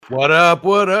What up?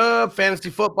 What up? Fantasy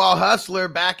football hustler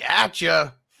back at ya.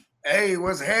 Hey,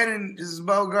 what's happening? This is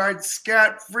Bogart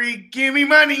Scott Free. Give me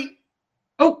money.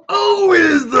 Oh,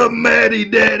 is the Matty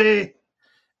Daddy.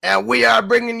 And we are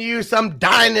bringing you some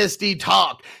Dynasty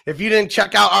talk. If you didn't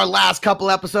check out our last couple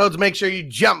episodes, make sure you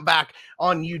jump back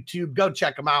on YouTube. Go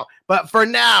check them out. But for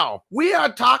now, we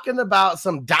are talking about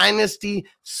some Dynasty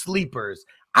sleepers.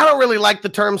 I don't really like the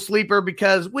term sleeper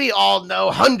because we all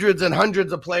know hundreds and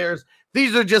hundreds of players.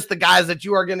 These are just the guys that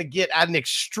you are going to get at an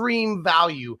extreme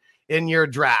value in your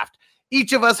draft.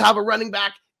 Each of us have a running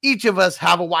back. Each of us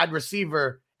have a wide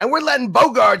receiver. And we're letting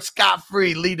Bogart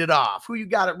scot-free lead it off. Who you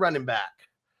got at running back?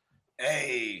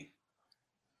 Hey,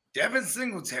 Devin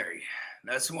Singletary.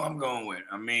 That's who I'm going with.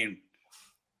 I mean,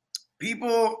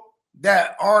 people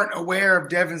that aren't aware of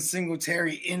Devin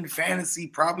Singletary in fantasy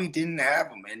probably didn't have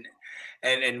him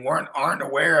and aren't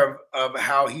aware of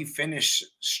how he finished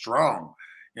strong.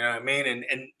 You know what I mean?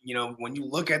 And you know, when you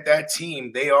look at that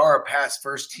team, they are a pass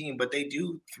first team, but they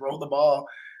do throw the ball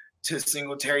to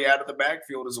Singletary out of the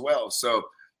backfield as well. So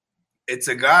it's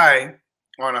a guy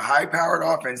on a high-powered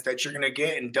offense that you're going to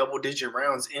get in double-digit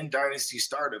rounds in dynasty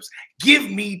startups. Give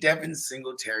me Devin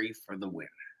Singletary for the win.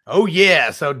 Oh,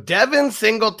 yeah. So Devin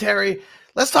Singletary,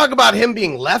 let's talk about him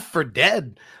being left for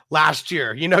dead last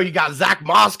year. You know, you got Zach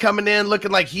Moss coming in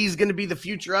looking like he's going to be the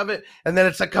future of it, and then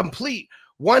it's a complete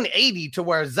 180 to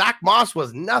where Zach Moss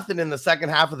was nothing in the second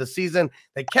half of the season.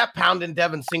 They kept pounding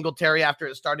Devin Singletary after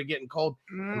it started getting cold.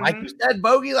 And like you said,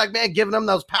 Bogey, like, man, giving him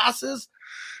those passes,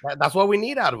 that's what we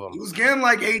need out of him. He was getting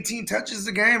like 18 touches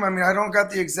a game. I mean, I don't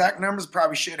got the exact numbers.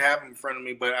 Probably should have them in front of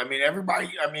me. But, I mean,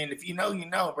 everybody – I mean, if you know, you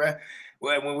know, bro.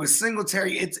 When with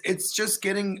Singletary, it's just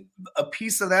getting a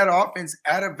piece of that offense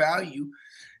at a value.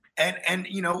 And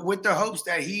you know, with the hopes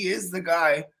that he is the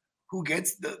guy who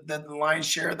gets the lion's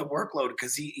share of the workload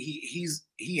because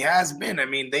he has been. I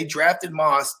mean, they drafted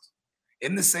Moss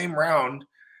in the same round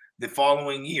the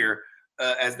following year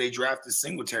as they drafted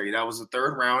Singletary. That was the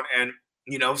third round. And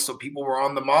you know, so people were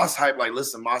on the Moss hype, like,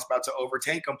 listen, Moss about to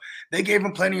overtake him. They gave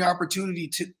him plenty of opportunity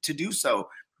to do so.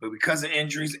 But because of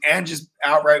injuries and just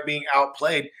outright being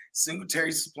outplayed,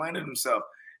 Singletary supplanted himself.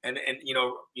 And you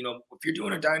know, if you're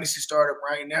doing a dynasty startup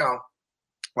right now,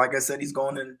 like I said, he's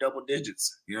going into double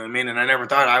digits. You know what I mean? And I never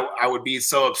thought I would be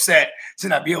so upset to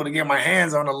not be able to get my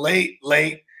hands on a late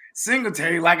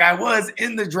Singletary like I was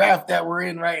in the draft that we're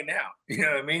in right now. You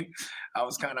know what I mean? I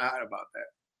was kind of hot about that.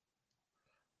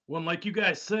 Well, like you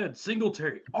guys said,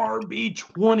 Singletary,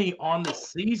 RB20 on the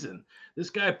season. This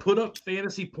guy put up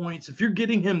fantasy points. If you're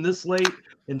getting him this late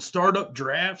in startup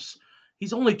drafts,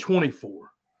 he's only 24.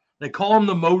 They call him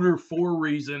the motor for a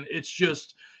reason. It's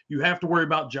just you have to worry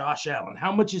about Josh Allen.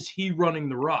 How much is he running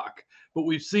the rock? But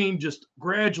we've seen just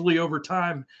gradually over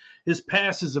time his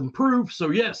passes improve. So,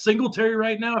 yeah, Singletary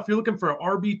right now, if you're looking for an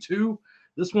RB2,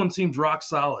 this one seems rock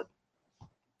solid.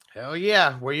 Hell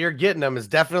yeah. Where you're getting him is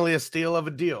definitely a steal of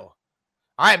a deal.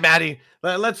 All right, Maddie,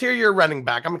 let's hear your running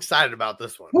back. I'm excited about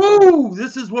this one. Woo!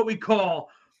 This is what we call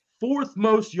fourth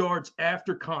most yards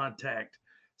after contact,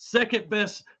 second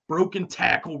best broken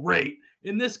tackle rate.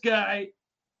 And this guy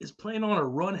is playing on a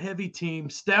run-heavy team,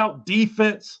 stout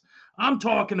defense. I'm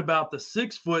talking about the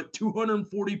 6 foot,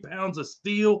 240 pounds of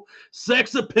steel,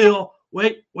 sex appeal.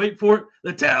 Wait for it.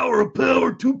 The Tower of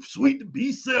Power, too sweet to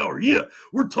be sour. Yeah,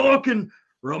 we're talking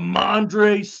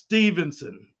Ramondre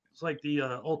Stevenson. It's like the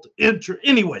intro.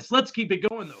 Anyways, let's keep it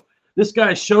going, though. This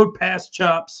guy showed pass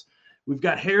chops. We've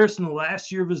got Harris in the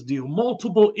last year of his deal,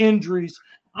 multiple injuries.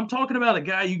 I'm talking about a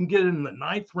guy you can get in the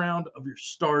 9th round of your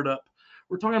startup.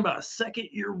 We're talking about a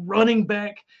second-year running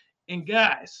back. And,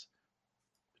 guys,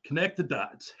 connect the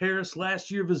dots. Harris, last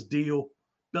year of his deal,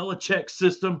 Belichick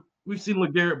system. We've seen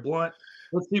LeGarrette Blount.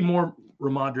 Let's see more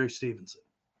Ramondre Stevenson.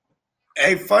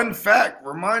 A fun fact,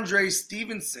 Ramondre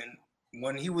Stevenson,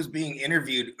 when he was being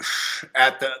interviewed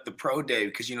at the pro day,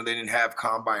 because, you know, they didn't have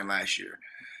combine last year.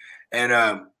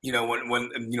 And, you know,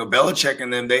 when you know, Belichick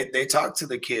and them, they talked to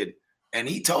the kid, and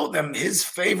he told them his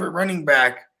favorite running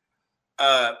back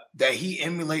that he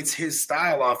emulates his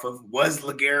style off of was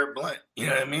LeGarrette Blount. You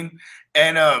know what I mean?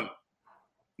 And,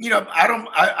 you know,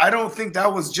 I don't think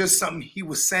that was just something he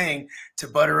was saying to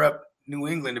butter up New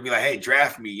England to be like, hey,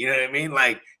 draft me. You know what I mean?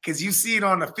 Like, because you see it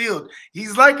on the field.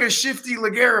 He's like a shifty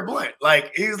LeGarrette Blount.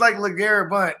 Like, he's like LeGarrette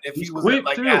Blount if he was quick,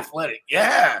 like too. athletic.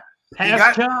 Yeah.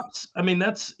 Pass chops. I mean,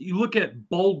 that's, you look at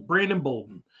Brandon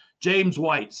Bolden, James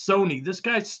White, Sony. This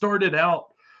guy started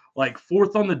out like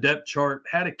 4th on the depth chart,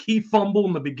 had a key fumble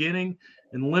in the beginning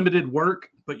and limited work,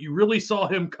 but you really saw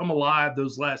him come alive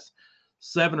those last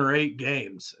 7 or 8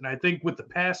 games. And I think with the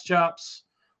pass chops,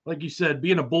 like you said,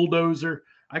 being a bulldozer,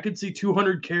 I could see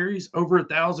 200 carries, over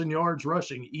 1,000 yards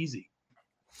rushing, easy.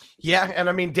 Yeah, and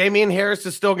I mean, Damian Harris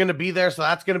is still going to be there, so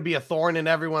that's going to be a thorn in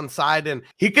everyone's side, and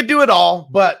he could do it all,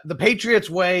 but the Patriots'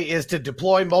 way is to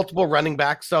deploy multiple running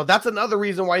backs, so that's another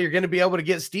reason why you're going to be able to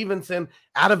get Stevenson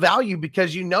out of value,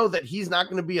 because you know that he's not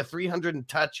going to be a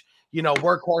 300-touch,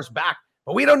 workhorse back,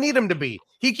 but we don't need him to be.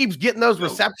 He keeps getting those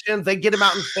receptions. They get him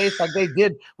out in space like they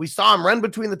did. We saw him run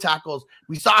between the tackles.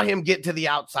 We saw him get to the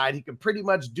outside. He can pretty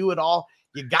much do it all.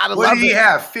 You got to love it. What did he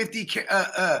have,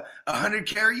 100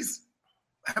 carries?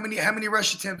 How many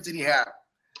rush attempts did he have?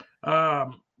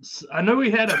 I know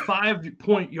he had a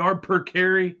 5-point yard per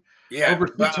carry. Yeah, over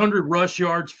 600 rush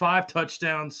yards, 5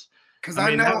 touchdowns. Because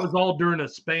I mean, that was all during a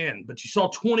span. But you saw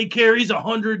 20 carries,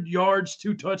 100 yards,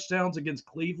 2 touchdowns against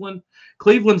Cleveland.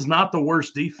 Cleveland's not the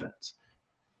worst defense.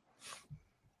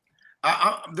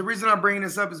 The reason I'm bringing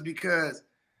this up is because,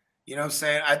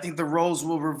 I think the roles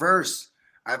will reverse.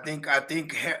 I think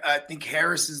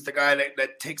Harris is the guy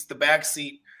that takes the back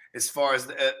seat. As far as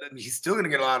he's still going to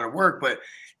get a lot of work, but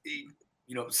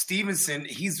Stevenson,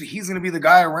 he's going to be the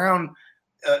guy around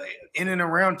in and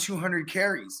around 200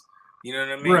 carries. You know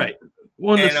what I mean? Right.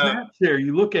 Well, in the snap share,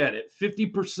 you look at it,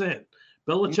 50%.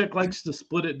 Belichick likes to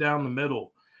split it down the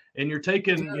middle, and you're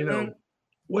taking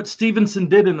what Stevenson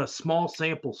did in a small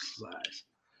sample size.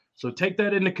 So take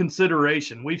that into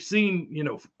consideration. We've seen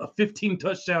a 15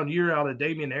 touchdown year out of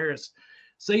Damian Harris.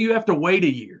 Say you have to wait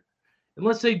a year. And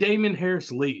let's say Damian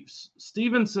Harris leaves.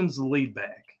 Stevenson's the lead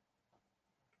back.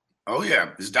 Oh, yeah.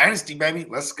 It's dynasty, baby.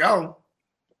 Let's go.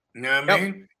 You know what I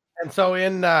mean? And so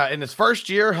in his first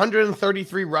year,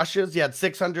 133 rushes. He had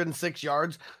 606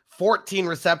 yards, 14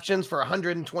 receptions for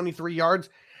 123 yards.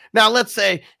 Now, let's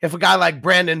say if a guy like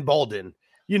Brandon Bolden,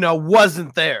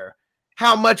 wasn't there,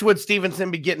 how much would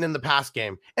Stevenson be getting in the pass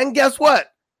game? And guess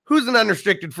what? Who's an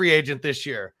unrestricted free agent this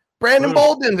year? Brandon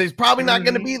Bolden. He's probably not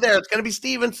going to be there. It's going to be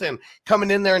Stevenson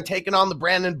coming in there and taking on the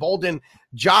Brandon Bolden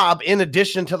job in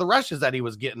addition to the rushes that he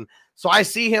was getting. So I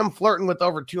see him flirting with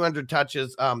over 200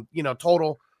 touches,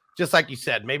 total, just like you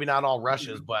said, maybe not all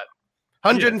rushes, but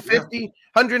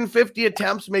 150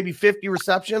 attempts, maybe 50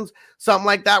 receptions, something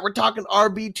like that. We're talking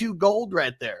RB2 gold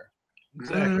right there.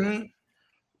 Exactly.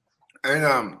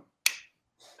 And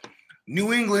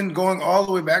New England going all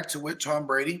the way back to with Tom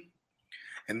Brady.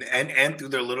 And through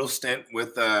their little stint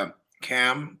with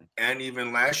Cam, and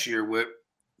even last year with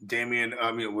Damian,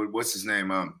 what's his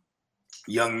name?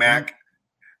 Young Mac,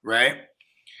 right?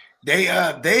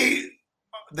 They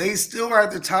still are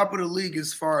at the top of the league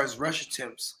as far as rush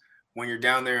attempts when you're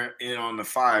down there on the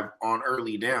 5 on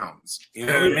early downs. You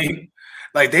know what I mean?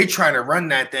 Like they trying to run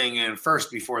that thing in first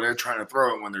before they're trying to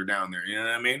throw it when they're down there. You know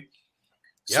what I mean?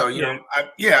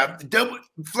 Yep, so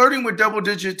flirting with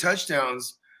double-digit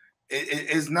touchdowns. It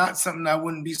is not something I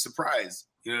wouldn't be surprised.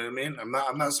 You know what I mean?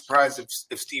 I'm not surprised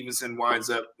if Stevenson winds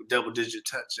up with double-digit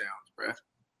touchdowns, bro.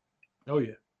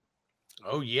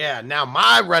 Oh yeah. Now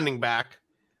my running back,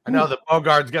 I know that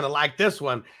Bogard's gonna like this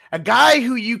one. A guy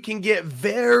who you can get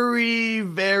very,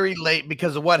 very late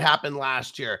because of what happened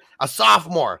last year. A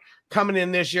sophomore coming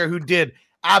in this year who did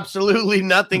absolutely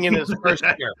nothing in his first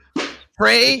year.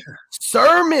 Trey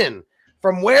Sermon,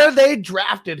 from where they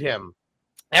drafted him.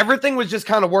 Everything was just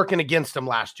kind of working against him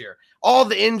last year. All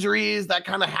the injuries that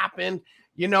kind of happened,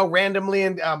 randomly,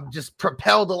 and just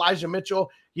propelled Elijah Mitchell,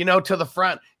 to the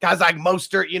front. Guys like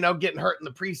Mostert, getting hurt in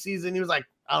the preseason. He was like,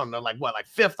 I don't know, like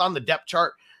 5th on the depth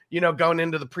chart, going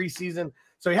into the preseason.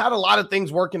 So he had a lot of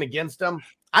things working against him.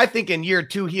 I think in year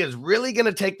 2, he is really going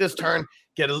to take this turn,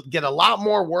 get a lot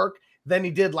more work than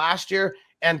he did last year.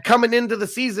 And coming into the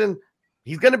season,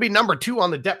 he's going to be number 2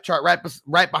 on the depth chart,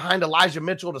 right behind Elijah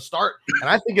Mitchell to start. And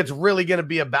I think it's really going to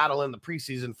be a battle in the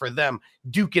preseason for them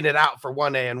duking it out for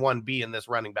 1A and 1B in this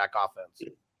running back offense.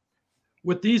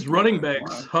 With these running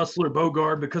backs, Hustler,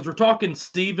 Bogard, because we're talking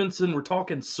Stevenson, we're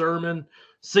talking Sermon,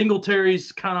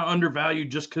 Singletary's kind of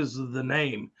undervalued just because of the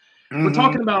name. Mm-hmm. We're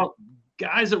talking about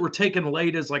guys that were taken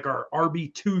late as like our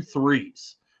RB2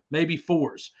 3s, maybe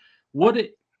 4s.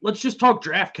 Let's just talk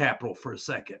draft capital for a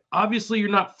second. Obviously, you're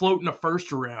not floating a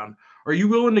first round. Are you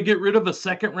willing to get rid of a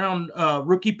second round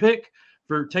rookie pick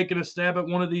for taking a stab at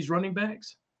one of these running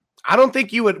backs? I don't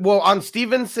think you would. Well, on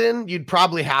Stevenson, you'd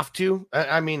probably have to.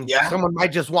 Someone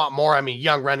might just want more.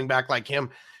 Young running back like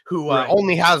him who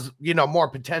only has, more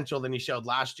potential than he showed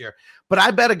last year. But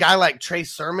I bet a guy like Trey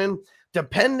Sermon,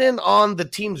 depending on the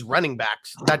team's running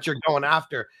backs that you're going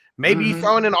after, maybe you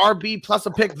throw in an RB plus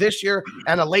a pick this year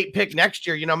and a late pick next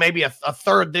year, maybe a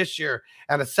third this year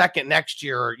and a second next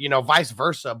year, or, vice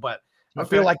versa. But I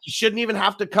feel like you shouldn't even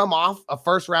have to come off a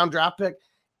first round draft pick,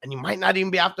 and you might not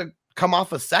even have to come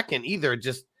off a second either. It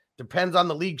just Depends on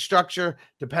the league structure.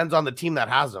 Depends on the team that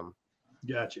has them.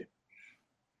 Gotcha.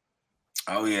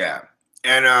 Oh yeah,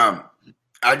 and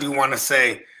I do want to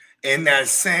say in that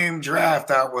same draft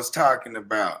I was talking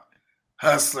about,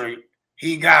 Hustler,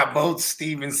 he got both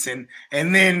Stevenson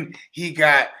and then he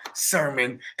got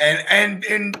Sermon, and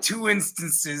in 2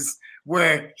 instances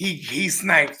where he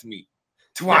sniped me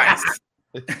twice.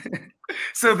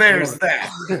 So there's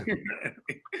that.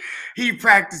 He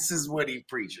practices what he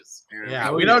preaches.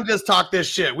 Yeah, we don't just talk this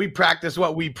shit. We practice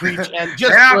what we preach, and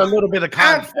just for a little bit of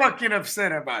context. I'm fucking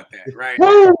upset about that, right?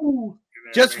 Woo!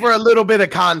 Just for a little bit of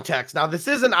context. Now, this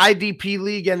is an IDP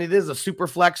league, and it is a super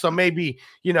flex, so maybe,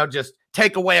 just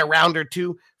take away a round or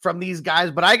two from these guys.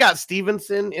 But I got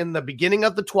Stevenson in the beginning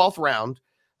of the 12th round.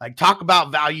 Like, talk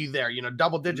about value there,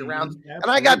 double-digit rounds. Absolutely.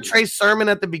 And I got Trey Sermon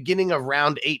at the beginning of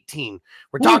round 18.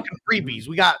 We're talking freebies.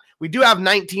 We do have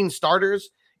 19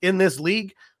 starters in this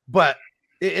league, but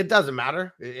it doesn't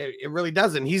matter. It really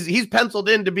doesn't. He's penciled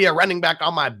in to be a running back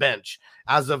on my bench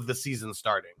as of the season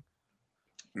starting.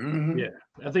 Mm-hmm. Yeah,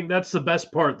 I think that's the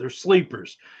best part. They're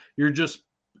sleepers. You're just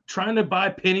trying to buy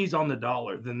pennies on the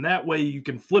dollar. Then that way you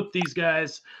can flip these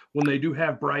guys when they do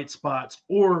have bright spots,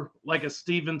 or like a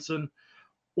Stevenson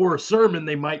or a Sermon,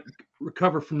 they might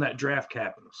recover from that draft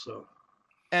capital. So,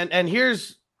 and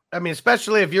here's,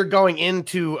 especially if you're going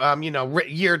into,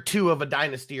 year 2 of a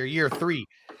dynasty or year 3,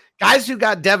 guys who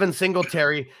got Devin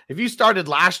Singletary, if you started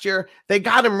last year, they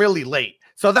got him really late.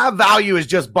 So that value is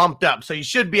just bumped up. So you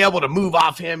should be able to move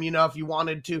off him, if you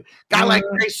wanted to. Guy like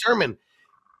Trey Sermon.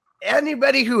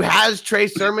 Anybody who has Trey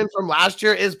Sermon from last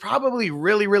year is probably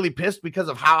really, really pissed because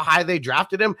of how high they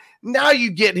drafted him. Now you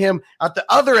get him at the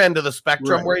other end of the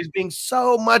spectrum, where he's being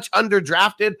so much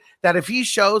underdrafted that if he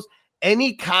shows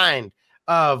any kind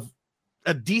of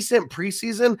a decent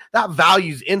preseason, that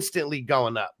value's instantly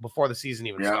going up before the season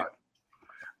even starts.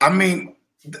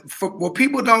 What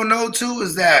people don't know too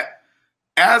is that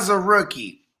as a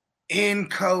rookie in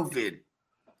COVID,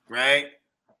 right?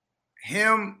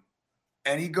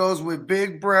 And he goes with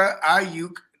Big Bruh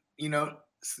Ayuk,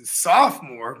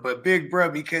 sophomore, but Big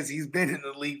Bruh because he's been in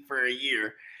the league for a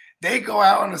year. They go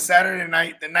out on a Saturday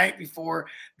night, the night before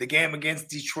the game against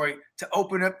Detroit, to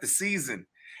open up the season.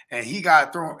 And he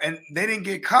got thrown, and they didn't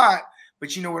get caught. But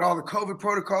with all the COVID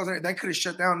protocols, that could have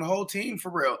shut down the whole team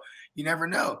for real. You never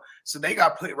know. So they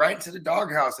got put right into the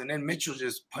doghouse, and then Mitchell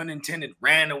just, pun intended,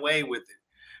 ran away with it.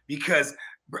 Because,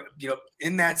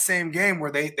 in that same game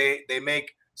where they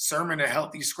make Sermon a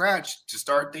healthy scratch to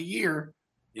start the year,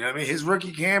 his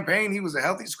rookie campaign, he was a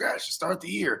healthy scratch to start the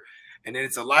year. And then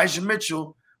it's Elijah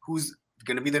Mitchell, who's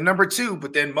going to be the number 2,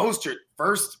 but then Mostert,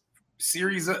 first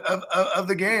series of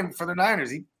the game for the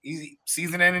Niners. He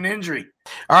season-ending injury.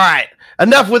 All right,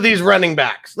 enough with these running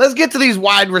backs. Let's get to these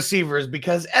wide receivers,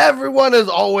 because everyone is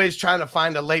always trying to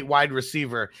find a late wide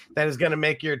receiver that is going to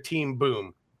make your team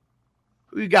boom.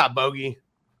 Who you got, Bogey?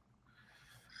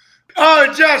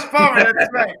 Oh, Josh Palmer.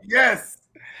 That's right. Yes.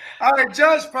 All right,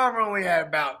 Josh Palmer only had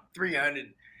about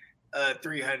 300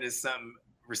 something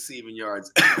receiving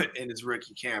yards in his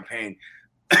rookie campaign.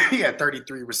 He had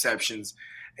 33 receptions,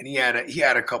 and he had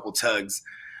a couple tugs.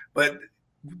 But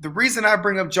the reason I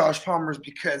bring up Josh Palmer is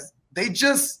because they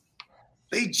just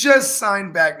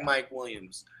signed back Mike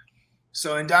Williams.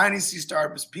 So in Dynasty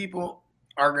Startups, people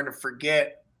are going to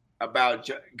forget about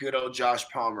good old Josh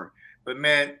Palmer. But,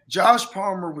 man, Josh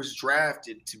Palmer was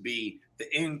drafted to be the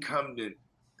incumbent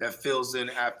that fills in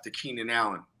after Keenan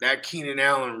Allen. That Keenan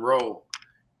Allen role,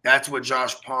 that's what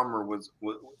Josh Palmer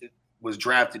was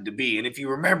drafted to be. And if you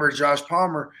remember, Josh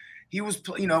Palmer, he was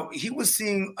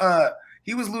losing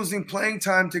playing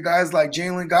time to guys like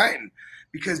Jalen Guyton,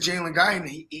 because Jalen Guyton,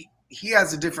 he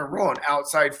has a different role, an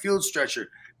outside field stretcher.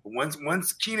 But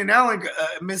once Keenan Allen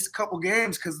missed a couple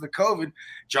games because of the COVID,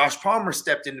 Josh Palmer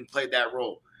stepped in and played that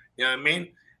role. You know what I mean?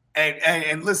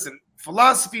 And listen,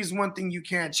 philosophy is one thing you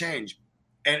can't change.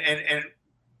 And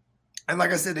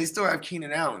like I said, they still have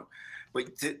Keenan Allen.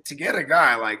 But to get a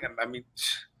guy like,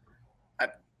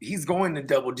 he's going to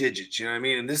double digits, you know what I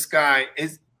mean? And this guy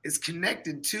is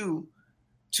connected to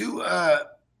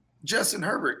Justin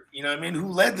Herbert, you know what I mean, who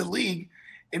led the league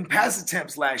in pass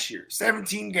attempts last year.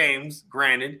 17 games,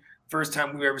 granted, first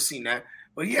time we've ever seen that.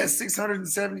 But he has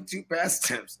 672 pass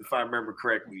attempts, if I remember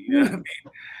correctly. You know what I mean?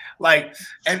 Like,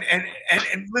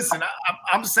 and listen,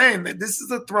 I'm saying that this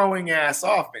is a throwing ass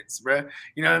offense, bro.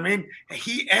 You know what I mean?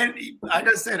 Like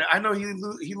I said, I know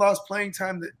he lost playing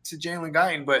time to Jalen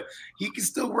Guyton, but he can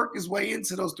still work his way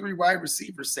into those 3 wide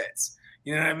receiver sets.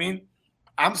 You know what I mean?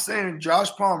 I'm saying Josh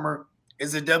Palmer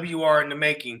is a WR in the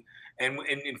making, and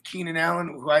Keenan Allen,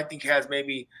 who I think has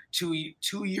maybe two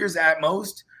years at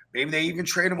most. Maybe they even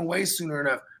trade him away sooner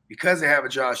enough, because they have a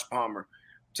Josh Palmer.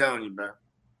 I'm telling you, bro.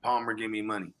 Palmer, give me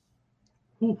money.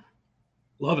 Ooh,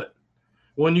 love it.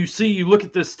 When you look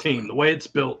at this team, the way it's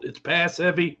built, it's pass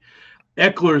heavy.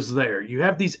 Eckler's there. You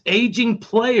have these aging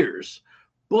players,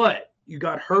 but you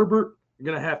got Herbert. You're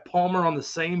going to have Palmer on the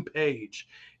same page.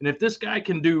 And if this guy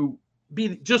can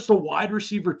be just a wide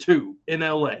receiver 2 in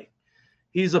LA,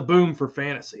 he's a boom for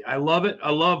fantasy. I love it.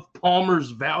 I love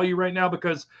Palmer's value right now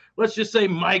because let's just say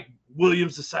Mike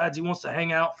Williams decides he wants to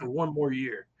hang out for one more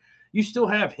year. You still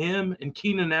have him and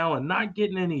Keenan Allen not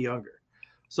getting any younger.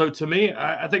 So to me,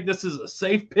 I think this is a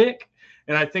safe pick.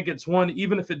 And I think it's one,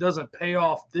 even if it doesn't pay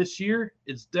off this year,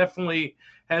 it's definitely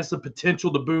has the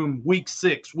potential to boom week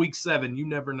 6, week 7. You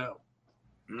never know.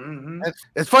 Mm-hmm.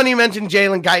 It's funny you mentioned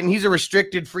Jalen Guyton. He's a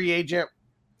restricted free agent.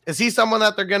 Is he someone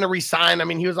that they're going to re-sign? I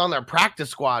mean, he was on their practice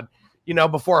squad,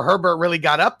 before Herbert really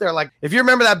got up there. Like, if you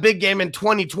remember that big game in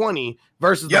 2020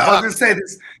 versus the Bucs. I was going to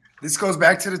say this goes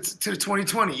back to the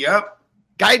 2020. Yep.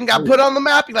 Guyton got put on the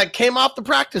map. He came off the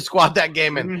practice squad that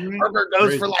game, and Herbert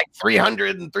goes for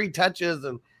 303 touches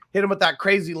and hit him with that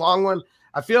crazy long one.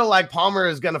 I feel like Palmer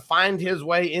is going to find his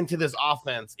way into this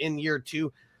offense in year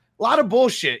 2. A lot of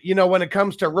bullshit, when it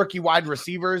comes to rookie wide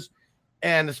receivers,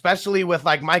 and especially with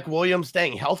Mike Williams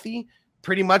staying healthy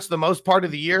pretty much the most part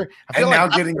of the year. I feel and now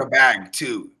getting a bag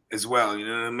too as well. You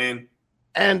know what I mean?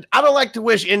 And I don't like to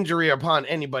wish injury upon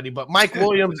anybody, but Mike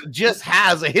Williams just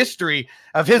has a history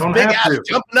of his big ass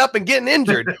jumping up and getting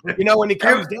injured, when he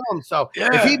comes down. So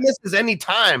if he misses any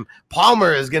time,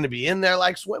 Palmer is going to be in there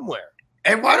like swimwear.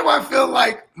 And why do I feel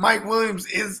like Mike Williams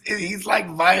he's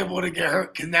viable to get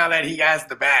hurt? Because now that he has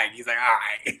the bag, he's like,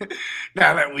 all right,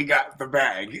 now that we got the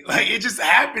bag. It just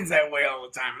happens that way all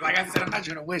the time. Like I said, I'm not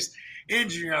trying to wish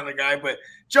injury on the guy, but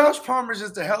Josh Palmer's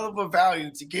just a hell of a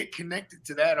value to get connected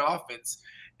to that offense.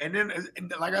 And then,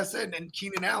 like I said, and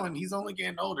Keenan Allen, he's only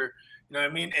getting older. You know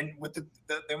what I mean? And with the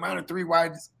amount of 3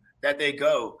 wides that they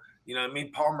go, you know what I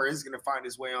mean? Palmer is going to find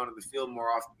his way onto the field more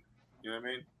often. You know what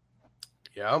I mean?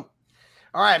 Yeah.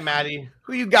 All right, Maddie,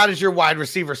 who you got as your wide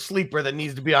receiver sleeper that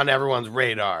needs to be on everyone's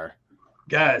radar?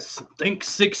 Guys, think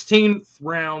 16th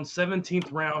round,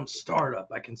 17th round startup.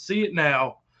 I can see it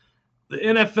now. The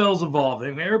NFL's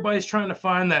evolving. Everybody's trying to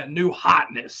find that new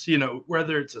hotness,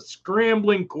 whether it's a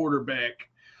scrambling quarterback,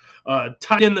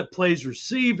 tight end that plays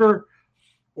receiver,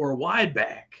 or a wide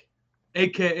back,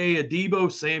 a.k.a. a Deebo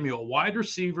Samuel, wide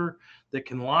receiver that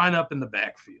can line up in the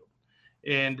backfield.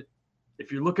 And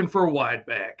if you're looking for a wide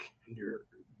back and you're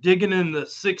digging in the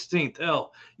 16th,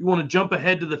 you want to jump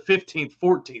ahead to the 15th,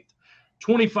 14th,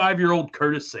 25-year-old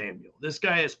Curtis Samuel. This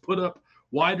guy has put up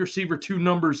wide receiver 2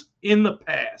 numbers in the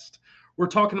past. We're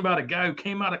talking about a guy who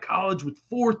came out of college with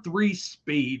 4.3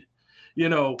 speed,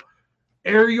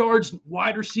 air yards,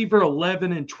 wide receiver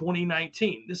 11 in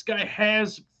 2019. This guy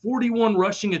has 41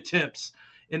 rushing attempts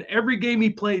in every game he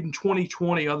played in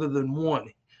 2020 other than one.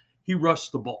 He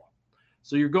rushed the ball.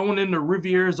 So you're going into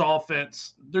Riviera's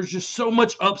offense. There's just so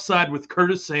much upside with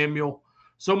Curtis Samuel,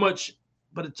 so much,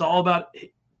 but it's all about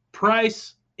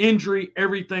price, injury,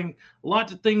 everything.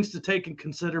 Lots of things to take and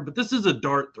consider, but this is a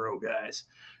dart throw, guys.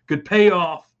 Could pay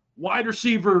off wide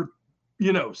receiver,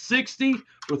 60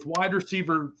 with wide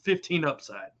receiver 15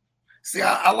 upside. See,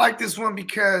 I like this one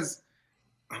because,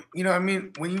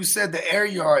 when you said the air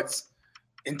yards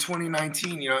in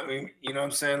 2019, you know what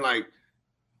I'm saying?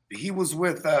 He was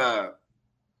with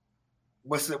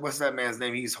what's that man's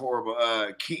name? He's horrible.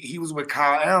 He was with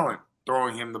Kyle Allen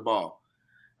throwing him the ball.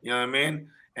 You know what I mean?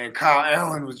 And Kyle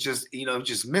Allen was just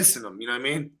missing him. You know what I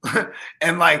mean?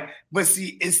 And but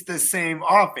see, it's the same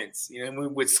offense.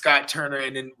 With Scott Turner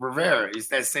and then Rivera, it's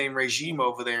that same regime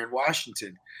over there in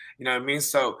Washington. You know what I mean?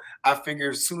 So I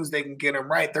figure as soon as they can get him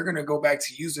right, they're gonna go back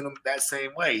to using him that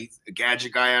same way. He's a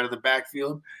gadget guy out of the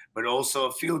backfield, but also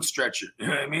a field stretcher. You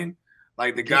know what I mean?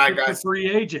 The guy got free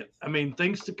agent.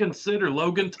 Things to consider.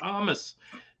 Logan Thomas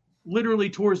literally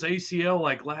tore his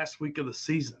ACL last week of the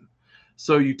season.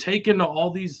 So you take into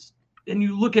all these, and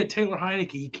you look at Taylor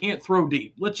Heineke, he can't throw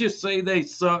deep. Let's just say they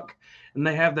suck and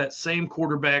they have that same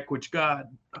quarterback, which God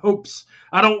hopes.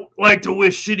 I don't like to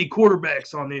wish shitty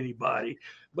quarterbacks on anybody,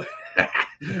 but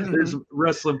there's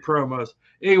wrestling promos.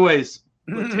 Anyways,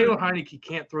 but Taylor Heineke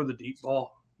can't throw the deep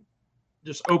ball.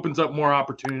 Just opens up more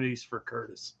opportunities for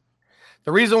Curtis.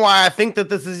 The reason why I think that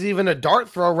this is even a dart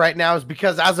throw right now is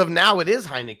because as of now, it is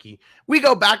Heineke. We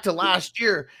go back to last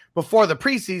year before the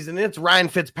preseason, it's Ryan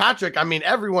Fitzpatrick.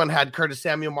 Everyone had Curtis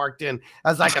Samuel marked in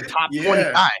as a top 20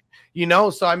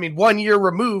 guy, So, 1 year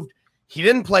removed, he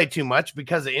didn't play too much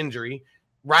because of injury.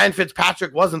 Ryan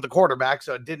Fitzpatrick wasn't the quarterback,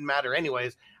 so it didn't matter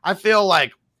anyways. I feel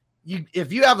like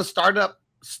if you have a startup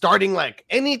starting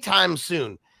anytime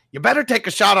soon, you better take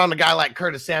a shot on a guy like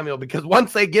Curtis Samuel, because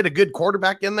once they get a good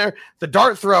quarterback in there, the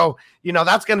dart throw,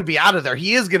 that's going to be out of there.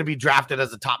 He is going to be drafted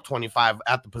as a top 25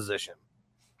 at the position,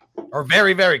 or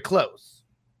very, very close.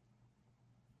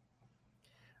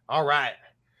 All right.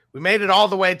 We made it all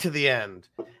the way to the end.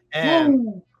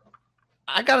 And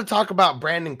I got to talk about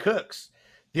Brandin Cooks.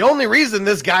 The only reason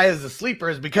this guy is a sleeper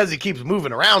is because he keeps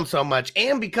moving around so much,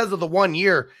 and because of the 1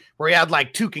 year where he had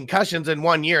like 2 concussions in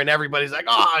 1 year, and everybody's like,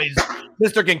 oh, he's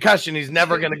Mr. Concussion. He's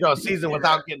never going to go a season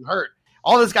without getting hurt.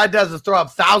 All this guy does is throw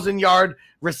up 1,000-yard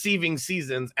receiving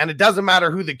seasons, and it doesn't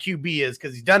matter who the QB is,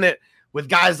 because he's done it with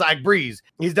guys like Breeze.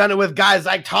 He's done it with guys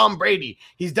like Tom Brady.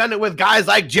 He's done it with guys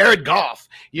like Jared Goff,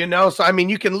 So, I mean,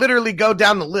 you can literally go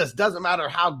down the list. Doesn't matter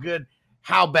how good,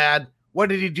 how bad. What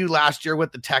did he do last year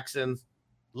with the Texans?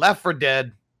 Left for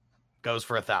dead, goes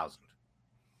for 1,000.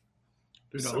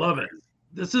 Dude, I love it.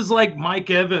 This is like Mike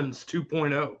Evans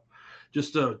 2.0.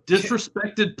 Just a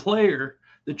disrespected player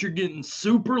that you're getting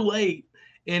super late,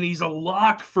 and he's a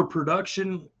lock for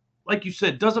production. Like you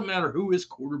said, doesn't matter who his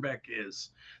quarterback is.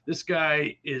 This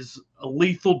guy is a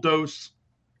lethal dose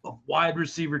of wide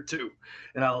receiver 2,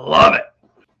 and I love it.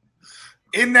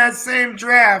 In that same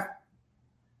draft,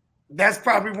 that's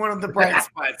probably one of the bright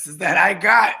spots, is that I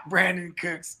got Brandin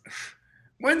Cooks.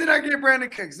 When did I get Brandin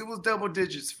Cooks? It was double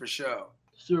digits for sure.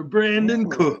 Sir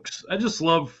Brandin Cooks. I just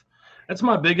love – that's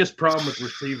my biggest problem with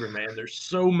receiver, man. There's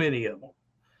so many of them.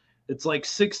 It's like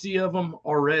 60 of them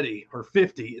already, or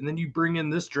 50, and then you bring in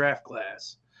this draft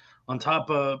class on top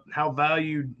of how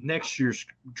valued next year's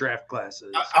draft class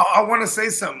is. I want to say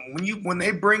something. When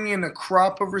they bring in a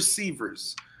crop of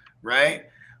receivers, right,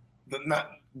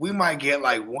 we might get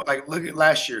like look at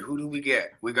last year. Who do we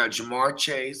get? We got Jamar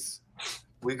Chase.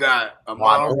 We got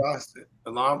Waddle,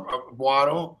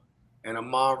 and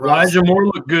Amon Ross. Elijah Moore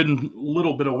looked good in a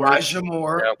little bit of work. Elijah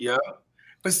Moore, yeah.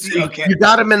 But see, okay. You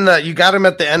got him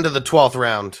at the end of the 12th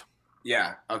round.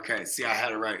 Yeah. Okay. See, I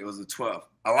had it right. It was a 12.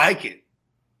 I like it.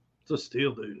 It's a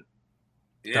steal, dude.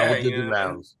 Yeah,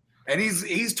 rounds. And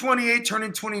he's 28,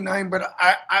 turning 29. But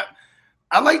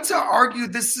I like to argue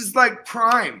this is like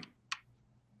prime.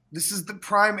 This is the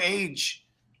prime age.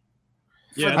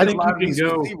 Yeah, I think you can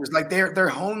go. Receivers. Like they're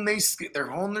hone their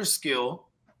skill.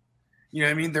 You know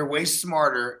what I mean? They're way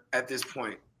smarter at this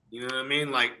point. You know what I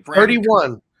mean? Like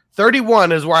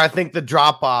 31 is where I think the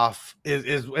drop off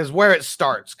is where it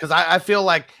starts. Because I feel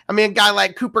like, a guy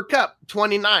like Cooper Kupp,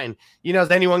 29,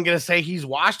 is anyone going to say he's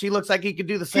washed? He looks like he could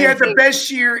do the same thing. He had the best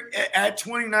year at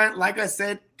 29. Like I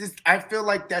said, I feel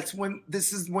like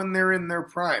this is when they're in their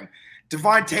prime.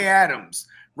 Devontae Adams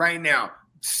right now.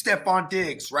 Stephon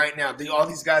Diggs right now. All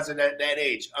these guys are that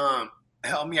age.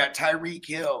 Help me out. Tyreek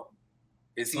Hill.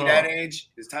 Is he that age?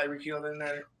 Is Tyreek Hill in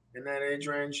that age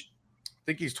range? I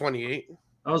think he's 28.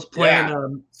 I was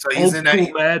playing so he's in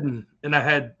that Madden, and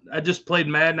I just played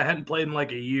Madden. I hadn't played in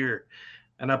like a year,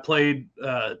 and I played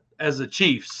as the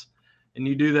Chiefs. And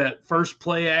you do that first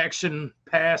play action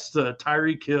pass to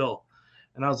Tyreek Hill,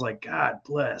 and I was like, God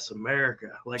bless America!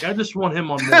 Like I just want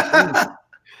him on more teams.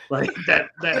 Like that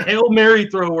Hail Mary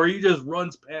throw where he just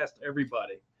runs past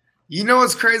everybody. You know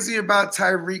what's crazy about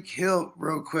Tyreek Hill,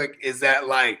 real quick, is that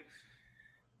like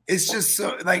it's just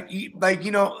so like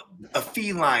a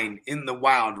feline in the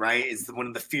wild, right? Is one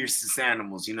of the fiercest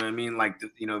animals. You know what I mean? Like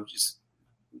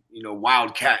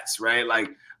wild cats, right? Like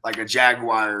a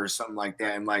jaguar or something like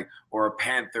that, and or a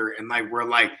panther, and we're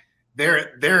like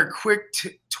their quick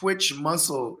twitch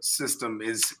muscle system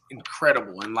is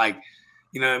incredible, and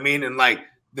you know what I mean, and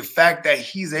the fact that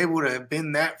he's able to have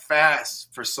been that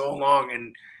fast for so long,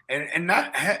 and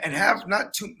have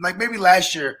not too maybe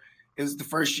last year. It was the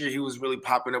first year he was really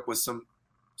popping up with some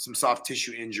soft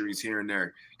tissue injuries here and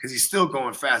there because he's still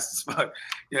going fast as fuck.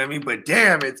 You know what I mean? But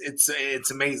damn,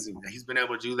 it's amazing that he's been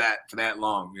able to do that for that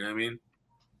long. You know what I mean?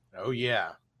 Oh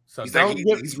yeah. So he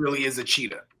really is a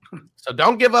cheetah. So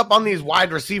don't give up on these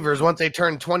wide receivers once they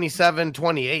turn 27,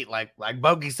 28. Like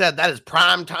Bogey said, that is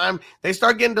prime time. They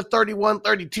start getting to 31,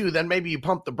 32, then maybe you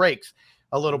pump the brakes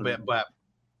a little bit. But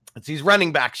it's these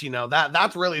running backs,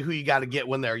 that's really who you got to get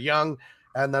when they're young.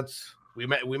 And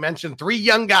we mentioned 3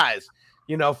 young guys,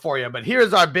 for you. But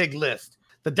here's our big list.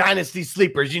 The dynasty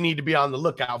sleepers you need to be on the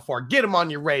lookout for. Get them on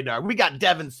your radar. We got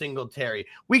Devin Singletary.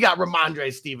 We got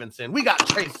Ramondre Stevenson. We got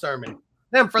Trey Sermon.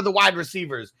 Then for the wide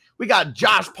receivers, we got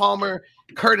Josh Palmer,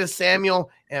 Curtis Samuel,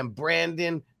 and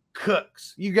Brandin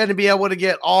Cooks. You're going to be able to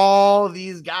get all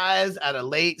these guys at a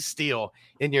late steal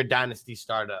in your dynasty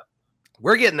startup.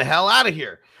 We're getting the hell out of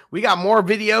here. We got more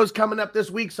videos coming up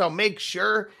this week, so make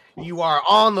sure you are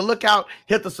on the lookout.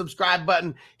 Hit the subscribe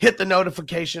button. Hit the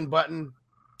notification button.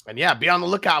 And yeah, be on the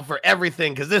lookout for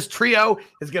everything because this trio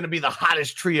is going to be the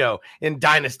hottest trio in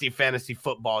Dynasty Fantasy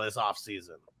Football this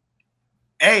offseason.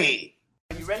 Hey.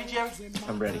 Are you ready, Jerry?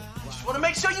 I'm ready. Just want to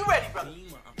make sure you're ready, brother.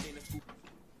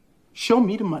 Show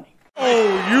me the money.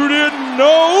 Oh, you didn't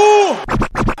know?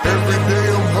 Every day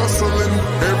I'm hustling.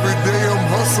 Every day I'm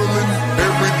hustling.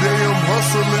 Every day I'm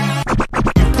hustling.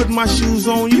 You put my shoes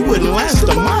on, you wouldn't last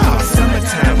a mile.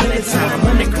 Summertime, wintertime, I'm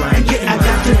on the grind. Yeah, I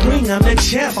got the ring, I'm the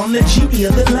champ, I'm the genie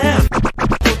of the lamp.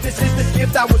 This is the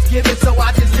gift I was given, so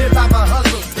I just live by my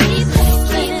hustle.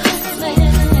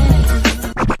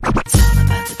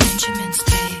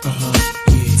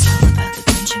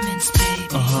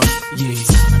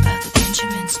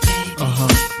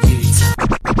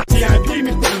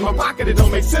 My pocket, it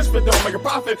don't make sense, but don't make a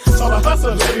profit. So I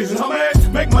hustle, ladies and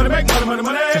homies. Make money, money.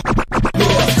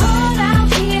 Call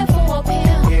out here for a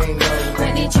pill.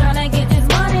 Crazy tryna get this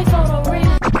money for a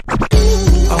real.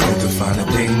 I want to find a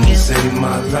thing to save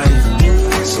my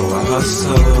life. So I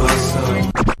hustle.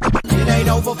 It ain't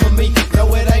over for me.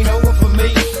 No, it ain't over for me.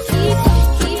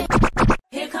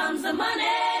 Here comes the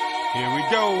money. Here we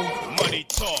go. Money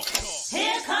talk.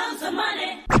 Here comes the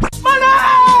money.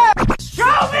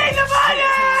 Show me the money!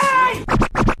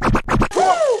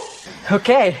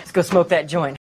 Okay, let's go smoke that joint.